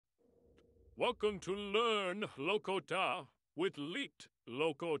Welcome to Learn Lakota with Lit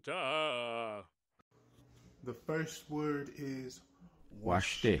Lakota. The first word is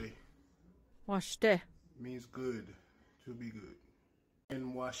Washte. Washte. Means good, to be good.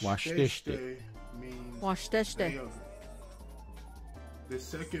 And Washteshte means Washteshte. they are good. The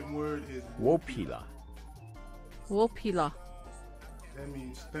second word is Wopila. Wopila. That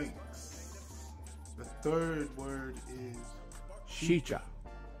means thanks. The third word is Shija.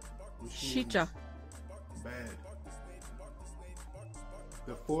 which Shija. means bad.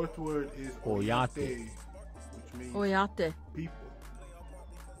 The fourth word is Oyate. which means Oyate. people.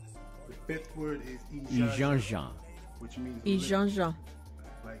 The fifth word is Ijanjan. which means lit, Ijanja.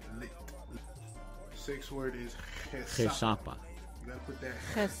 like lit. The sixth word is Chesapa. You gotta put that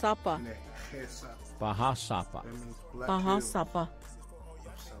Chesapa. in there. Chesapa. Bahasapa. That means black hills Bahasapa. of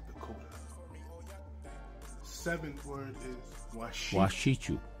South Dakota. Seventh word is washi,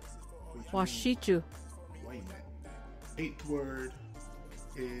 Washichu. which means Washichu. white man. Eighth word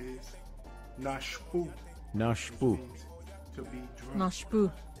is nashpu, which Nashpu. means to be drunk.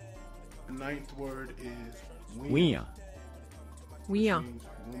 Nashpu. The ninth word is Winya. which Wiya. means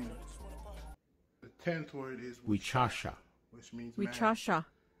woman. The 10th word is Wichasha. which means man. Wichasha.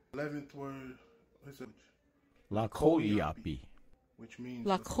 11th word is Lakoliapi. which means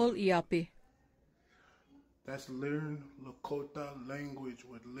Lakoliapi. That's Learn Lakota Language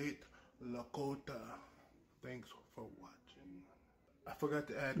with Lit Lakota. Thanks for watching. I forgot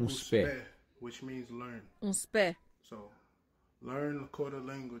to add Uspe, which means learn. Unspe. So, Learn Lakota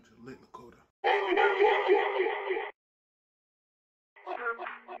Language, Lit Lakota.